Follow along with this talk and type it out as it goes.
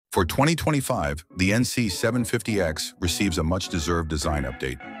For 2025, the NC750X receives a much-deserved design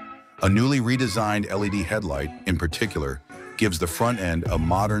update. A newly redesigned LED headlight, in particular, gives the front end a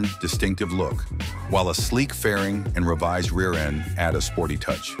modern, distinctive look, while a sleek fairing and revised rear end add a sporty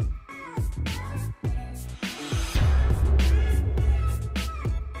touch.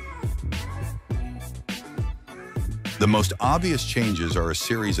 The most obvious changes are a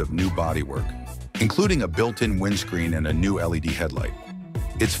series of new bodywork, including a built-in windscreen and a new LED headlight.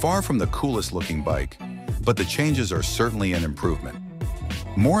 It's far from the coolest-looking bike, but the changes are certainly an improvement.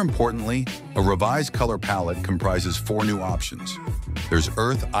 More importantly, a revised color palette comprises 4 new options. There's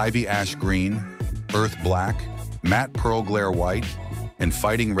Earth Ivy Ash Green, Earth Black, Matte Pearl Glare White, and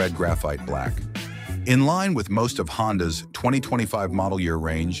Fighting Red Graphite Black. In line with most of Honda's 2025 model year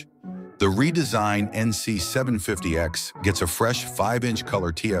range, the redesigned NC750X gets a fresh 5-inch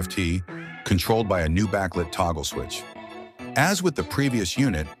color TFT controlled by a new backlit toggle switch. As with the previous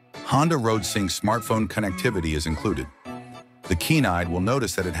unit, Honda RoadSync smartphone connectivity is included. The keen-eyed will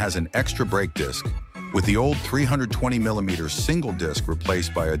notice that it has an extra brake disc, with the old 320mm single disc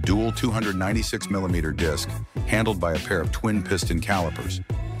replaced by a dual 296mm disc handled by a pair of twin-piston calipers.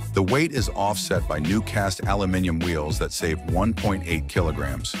 The weight is offset by new cast aluminum wheels that save 1.8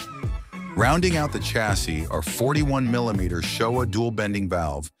 kilograms. Rounding out the chassis are 41mm Showa dual bending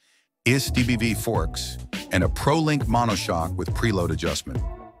valve, IS-DBV forks, and a ProLink monoshock with preload adjustment.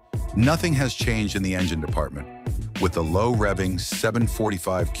 Nothing has changed in the engine department, with the low-revving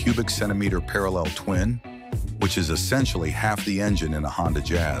 745 cubic centimeter parallel twin, which is essentially half the engine in a Honda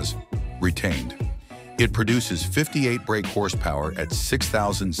Jazz, retained. It produces 58 brake horsepower at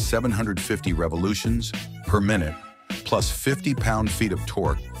 6,750 revolutions per minute, plus 50 pound-feet of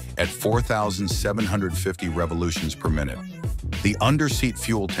torque at 4,750 revolutions per minute. The under-seat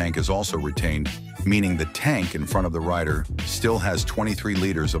fuel tank is also retained, meaning the tank in front of the rider still has 23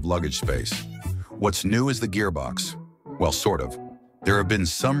 liters of luggage space. What's new is the gearbox. Well, sort of. There have been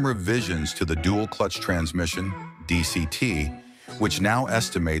some revisions to the dual-clutch transmission, DCT, which now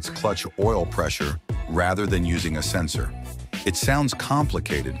estimates clutch oil pressure rather than using a sensor. It sounds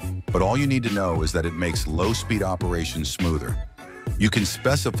complicated, but all you need to know is that it makes low-speed operations smoother. You can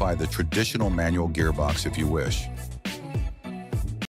specify the traditional manual gearbox if you wish.